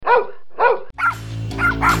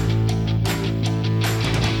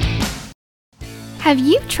Have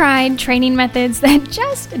you tried training methods that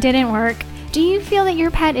just didn't work? Do you feel that your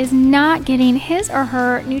pet is not getting his or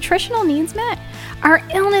her nutritional needs met? Are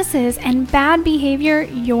illnesses and bad behavior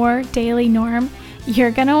your daily norm?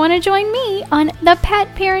 You're going to want to join me on the Pet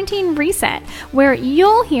Parenting Reset, where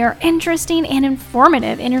you'll hear interesting and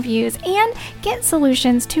informative interviews and get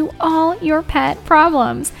solutions to all your pet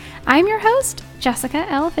problems. I'm your host, Jessica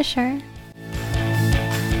L. Fisher.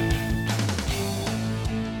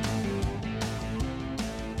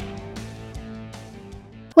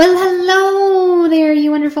 Well, hello there, you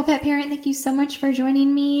wonderful pet parent. Thank you so much for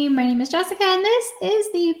joining me. My name is Jessica, and this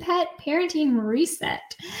is the Pet Parenting Reset.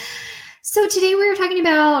 So today we're talking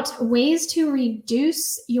about ways to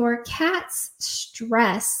reduce your cat's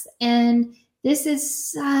stress. And this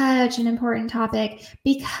is such an important topic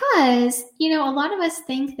because, a lot of us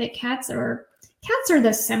think that cats are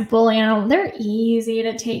the simple animal. They're easy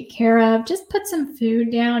to take care of. Just put some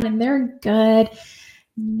food down and they're good.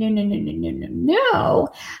 No.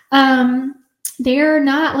 They're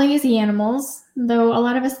not lazy animals, though a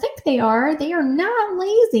lot of us think they are. They are not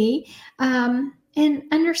lazy. And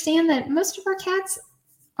understand that most of our cats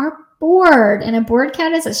are bored, and a bored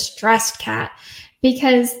cat is a stressed cat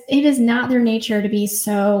because it is not their nature to be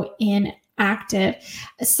so inactive.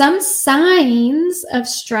 Some signs of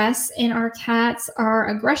stress in our cats are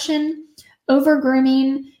aggression,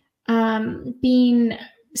 over-grooming, being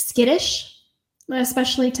skittish,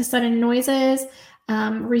 especially to sudden noises,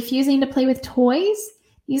 refusing to play with toys.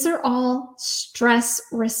 These are all stress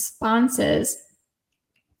responses.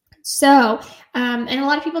 So, and a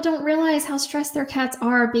lot of people don't realize how stressed their cats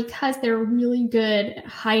are because they're really good at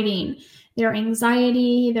hiding their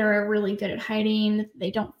anxiety. They're really good at hiding.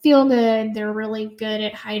 They don't feel good. They're really good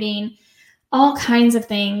at hiding all kinds of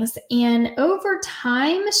things. And over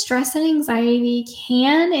time, stress and anxiety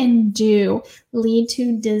can and do lead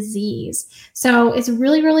to disease. So it's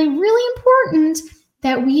really, really, really important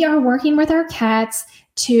that we are working with our cats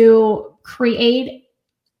to create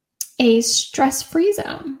a stress-free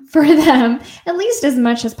zone for them, at least as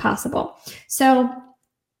much as possible. So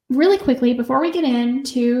really quickly, before we get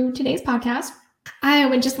into today's podcast, I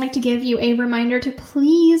would just like to give you a reminder to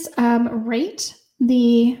please rate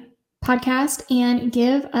the podcast and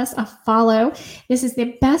give us a follow. This is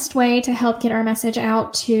the best way to help get our message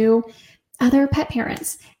out to other pet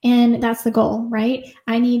parents. And that's the goal, right?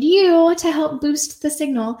 I need you to help boost the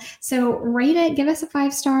signal. So rate it, give us a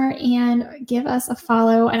 5-star, and give us a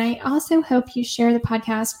follow. And I also hope you share the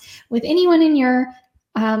podcast with anyone in your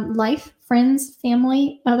life, friends,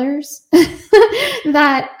 family, others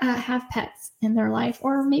that have pets in their life,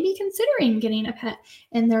 or maybe considering getting a pet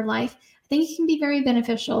in their life. I think it can be very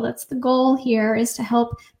beneficial. That's the goal here, is to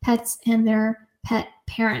help pets and their pet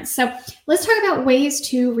parents. So let's talk about ways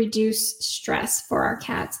to reduce stress for our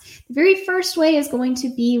cats. The very first way is going to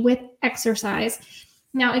be with exercise.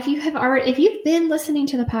 Now, if you've been listening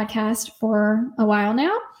to the podcast for a while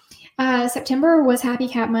now, September was Happy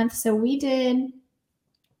Cat Month. So we did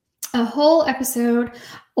a whole episode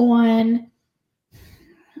on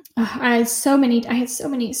I had so many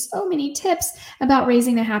tips about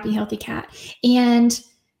raising a happy, healthy cat. And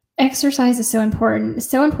exercise is so important. It's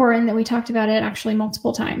so important that we talked about it actually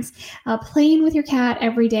multiple times. Playing with your cat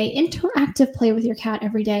every day, interactive play with your cat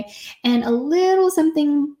every day, and a little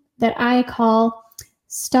something that I call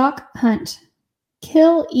stalk, hunt,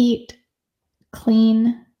 kill, eat,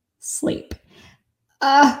 clean, sleep.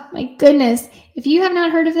 My goodness. If you have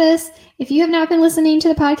not heard of this, if you have not been listening to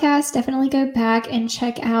the podcast, definitely go back and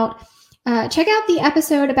check out the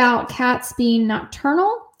episode about cats being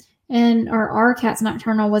nocturnal. Or are cats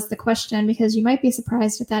nocturnal was the question, because you might be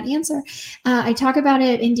surprised at that answer. I talk about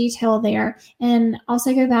it in detail there, and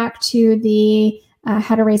also go back to the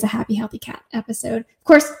How to Raise a Happy, Healthy Cat episode. Of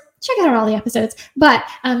course, check out all the episodes, but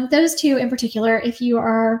those two in particular, if you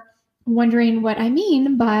are wondering what I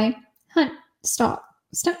mean by hunt, stalk,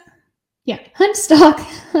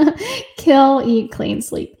 kill, eat, clean,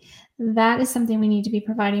 sleep. That is something we need to be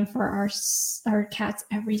providing for our cats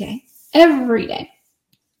every day.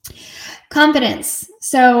 Confidence.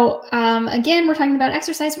 So again, we're talking about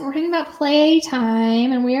exercise, but we're talking about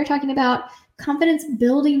playtime, and we are talking about confidence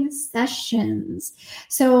building sessions.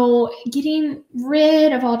 So getting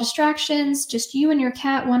rid of all distractions, just you and your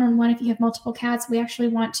cat one-on-one. If you have multiple cats, we actually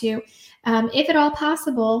want to, if at all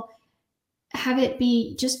possible, have it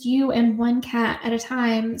be just you and one cat at a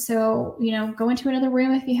time. So, go into another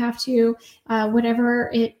room if you have to, whatever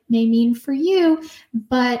it may mean for you.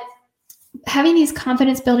 But having these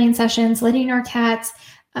confidence building sessions, letting our cats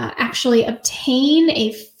actually obtain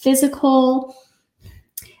a physical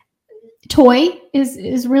toy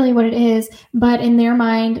is really what it is, but in their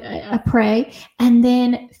mind, a prey, and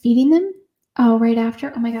then feeding them right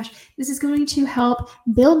after. Oh my gosh, this is going to help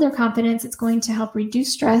build their confidence. It's going to help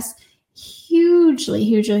reduce stress hugely,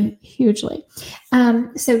 hugely, hugely.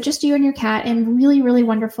 So just you and your cat, and really, really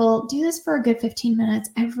wonderful. Do this for a good 15 minutes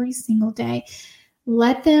every single day.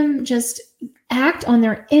 Let them just act on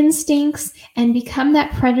their instincts and become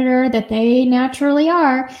that predator that they naturally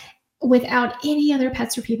are without any other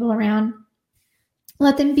pets or people around.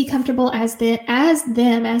 Let them be comfortable as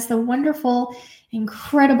the wonderful,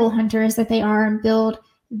 incredible hunters that they are, and build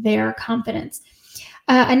their confidence.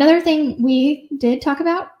 Another thing we did talk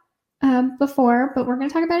about before, but we're going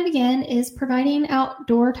to talk about it again, is providing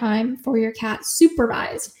outdoor time for your cat,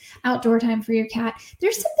 supervised outdoor time for your cat.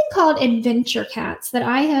 There's something called adventure cats that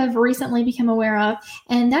I have recently become aware of,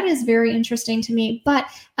 and that is very interesting to me, but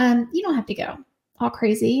you don't have to go all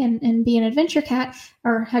crazy and be an adventure cat,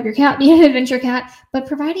 or have your cat be an adventure cat, but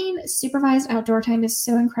providing supervised outdoor time is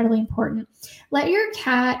so incredibly important. Let your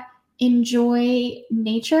cat enjoy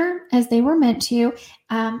nature as they were meant to,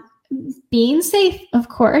 being safe, of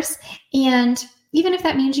course. And even if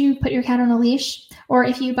that means you put your cat on a leash, or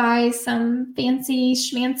if you buy some fancy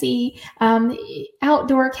schmancy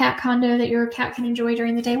outdoor cat condo that your cat can enjoy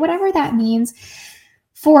during the day, whatever that means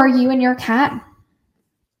for you and your cat,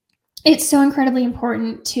 it's so incredibly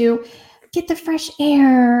important to get the fresh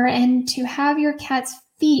air and to have your cat's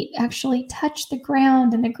feet actually touch the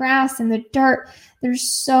ground and the grass and the dirt.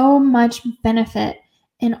 There's so much benefit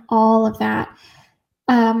in all of that.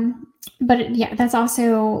 But yeah, that's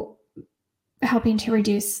also helping to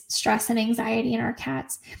reduce stress and anxiety in our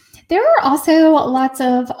cats. There are also lots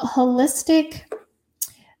of holistic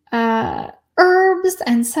herbs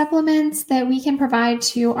and supplements that we can provide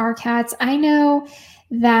to our cats. I know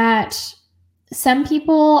that some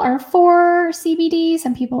people are for CBD,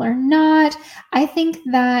 some people are not. I think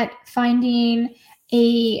that finding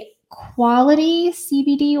a quality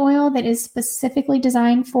CBD oil that is specifically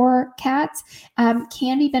designed for cats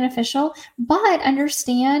can be beneficial, but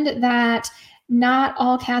understand that not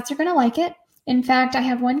all cats are going to like it. In fact, I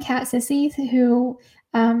have one cat, Sissy, who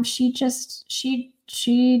she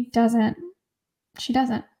doesn't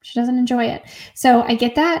enjoy it. So I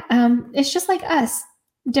get that. It's just like us.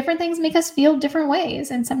 Different things make us feel different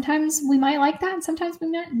ways. And sometimes we might like that, and sometimes we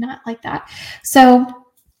might not like that. So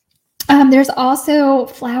there's also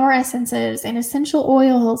flower essences and essential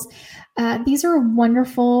oils. These are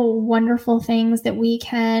wonderful, wonderful things that we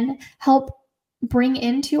can help bring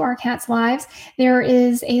into our cats' lives. There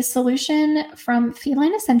is a solution from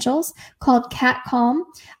Feline Essentials called Cat Calm.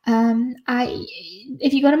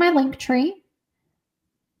 If you go to my link tree,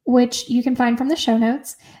 which you can find from the show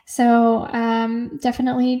notes. So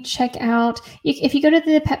definitely check out, if you go to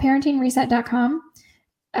the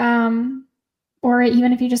petparentingreset.com, or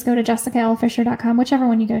even if you just go to jessicalfisher.com, whichever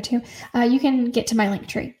one you go to, you can get to my link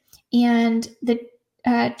tree. And the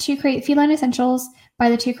Feline Essentials by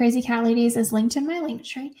the Two Crazy Cat Ladies is linked in my link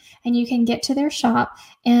tree, and you can get to their shop.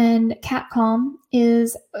 And Cat Calm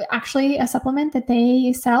is actually a supplement that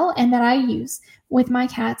they sell and that I use with my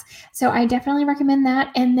cats. So I definitely recommend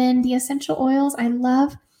that. And then the essential oils I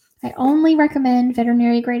love. I only recommend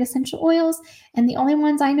veterinary grade essential oils, and the only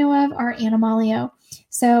ones I know of are Animalio.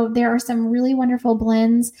 So there are some really wonderful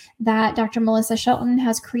blends that Dr. Melissa Shelton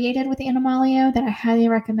has created with Animalio that I highly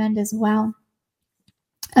recommend as well.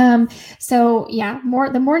 So yeah,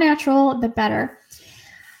 the more natural, the better.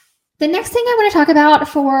 The next thing I want to talk about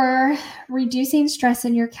for reducing stress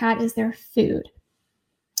in your cat is their food.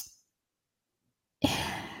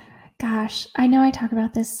 Gosh, I know I talk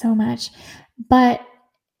about this so much, but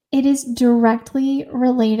it is directly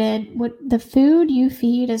related. What the food you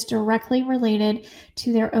feed is directly related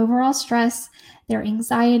to their overall stress, their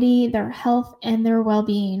anxiety, their health, and their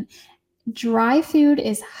well-being. Dry food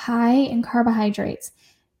is high in carbohydrates.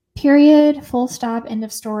 Period, full stop, end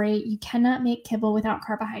of story. You cannot make kibble without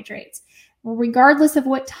carbohydrates. Regardless of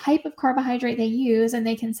what type of carbohydrate they use, and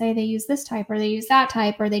they can say they use this type or they use that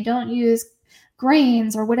type or they don't use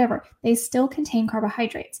grains or whatever, they still contain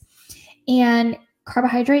carbohydrates. And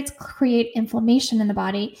carbohydrates create inflammation in the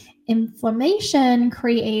body. Inflammation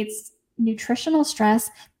creates nutritional stress,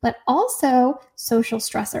 but also social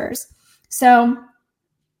stressors. So,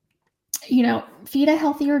 feed a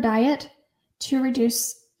healthier diet to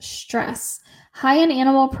reduce stress. High in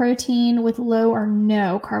animal protein with low or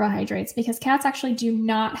no carbohydrates, because cats actually do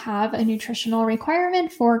not have a nutritional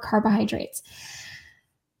requirement for carbohydrates.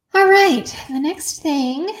 All right, the next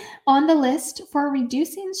thing on the list for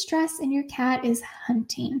reducing stress in your cat is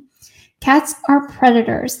hunting. Cats are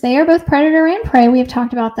predators. They are both predator and prey. We have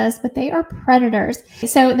talked about this, but they are predators.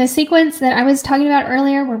 So the sequence that I was talking about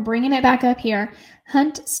earlier, we're bringing it back up here.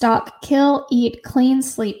 Hunt, stalk, kill, eat, clean,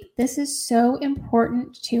 sleep. This is so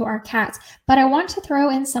important to our cats. But I want to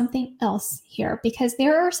throw in something else here because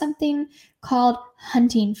there are something called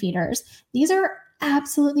hunting feeders. These are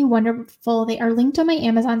absolutely wonderful. They are linked on my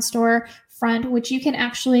Amazon store front, which you can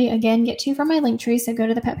actually, again, get to from my link tree. So go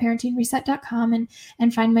to thepetparentingreset.com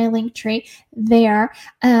and find my link tree there.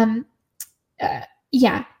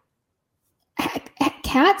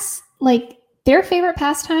 Cats, like, their favorite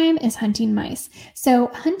pastime is hunting mice.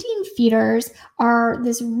 So hunting feeders are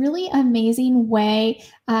this really amazing way.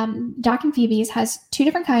 Doc and Phoebe's has two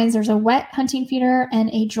different kinds. There's a wet hunting feeder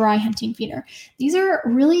and a dry hunting feeder. These are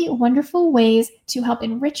really wonderful ways to help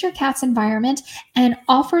enrich your cat's environment and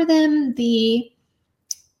offer them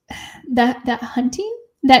that hunting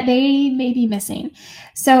that they may be missing.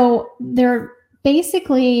 So they're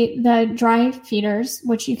basically the dry feeders,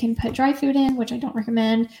 which you can put dry food in, which I don't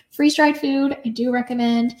recommend. Freeze-dried food, I do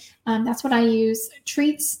recommend. That's what I use.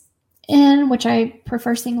 Treats in, which I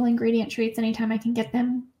prefer single ingredient treats anytime I can get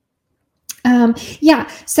them.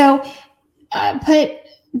 So put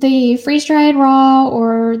the freeze-dried raw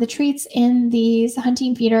or the treats in these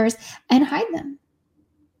hunting feeders and hide them.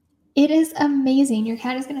 It is amazing. Your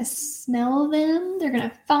cat is going to smell them. They're going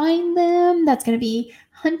to find them. That's going to be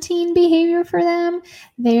hunting behavior for them.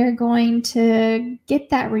 They're going to get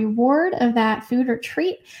that reward of that food or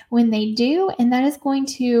treat when they do, and that is going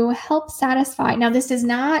to help satisfy. Now, this does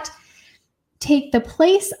not take the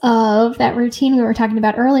place of that routine we were talking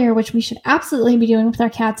about earlier, which we should absolutely be doing with our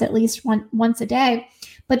cats at least once a day.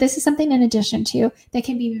 But this is something in addition to that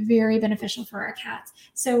can be very beneficial for our cats.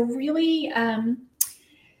 So really,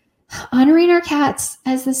 honoring our cats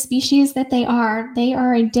as the species that they are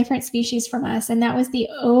a different species from us. And that was the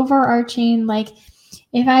overarching, like,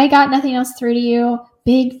 if I got nothing else through to you,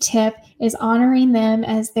 big tip is honoring them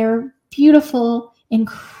as their beautiful,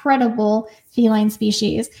 incredible feline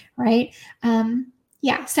species, right?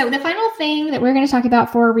 So the final thing that we're going to talk about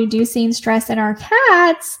for reducing stress in our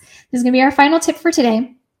cats, this is going to be our final tip for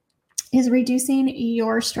today, is reducing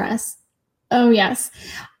your stress. Oh yes.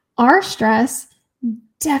 Our stress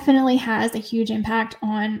definitely has a huge impact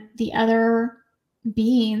on the other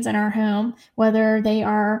beings in our home, whether they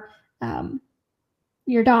are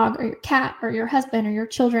your dog or your cat or your husband or your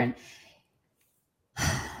children.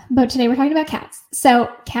 But today we're talking about cats.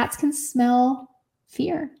 So cats can smell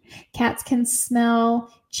fear. Cats can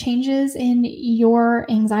smell changes in your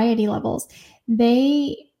anxiety levels.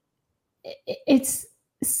 It's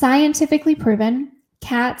scientifically proven.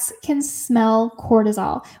 Cats can smell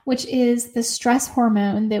cortisol, which is the stress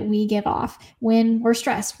hormone that we give off when we're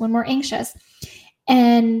stressed, when we're anxious.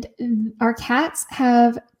 And our cats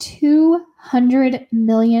have 200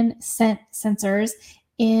 million scent sensors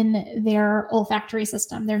in their olfactory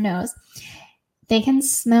system, their nose. They can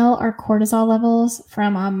smell our cortisol levels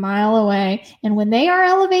from a mile away. And when they are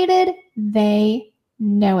elevated, they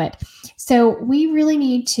know it. So we really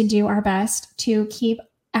need to do our best to keep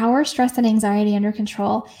our stress and anxiety under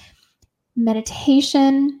control.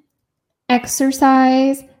 Meditation,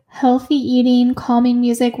 exercise, healthy eating, calming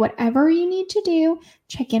music, whatever you need to do,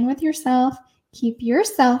 check in with yourself, keep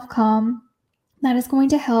yourself calm. That is going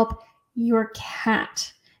to help your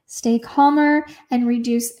cat stay calmer and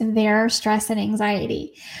reduce their stress and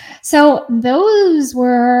anxiety. So those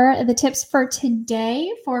were the tips for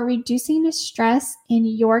today for reducing the stress in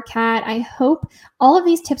your cat. I hope all of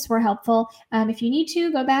these tips were helpful. If you need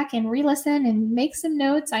to, go back and re-listen and make some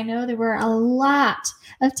notes. I know there were a lot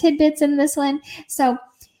of tidbits in this one. So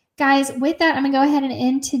guys, with that, I'm going to go ahead and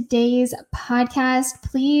end today's podcast.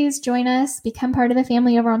 Please join us, become part of the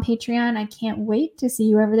family over on Patreon. I can't wait to see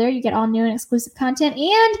you over there. You get all new and exclusive content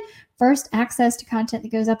and first access to content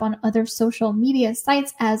that goes up on other social media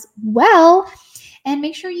sites as well. And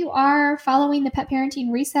make sure you are following the Pet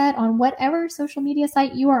Parenting Reset on whatever social media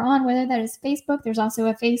site you are on, whether that is Facebook. There's also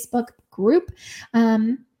a Facebook group.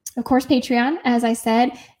 Of course, Patreon, as I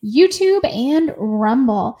said, YouTube, and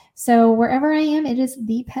Rumble. So wherever I am, it is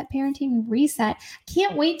the Pet Parenting Reset.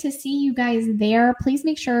 Can't wait to see you guys there. Please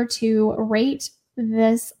make sure to rate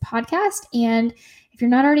this podcast. And if you're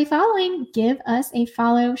not already following, give us a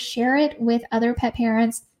follow, share it with other pet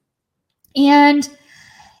parents. And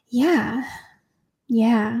yeah,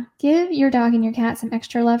 give your dog and your cat some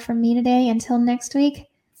extra love from me today. Until next week,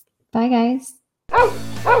 bye guys.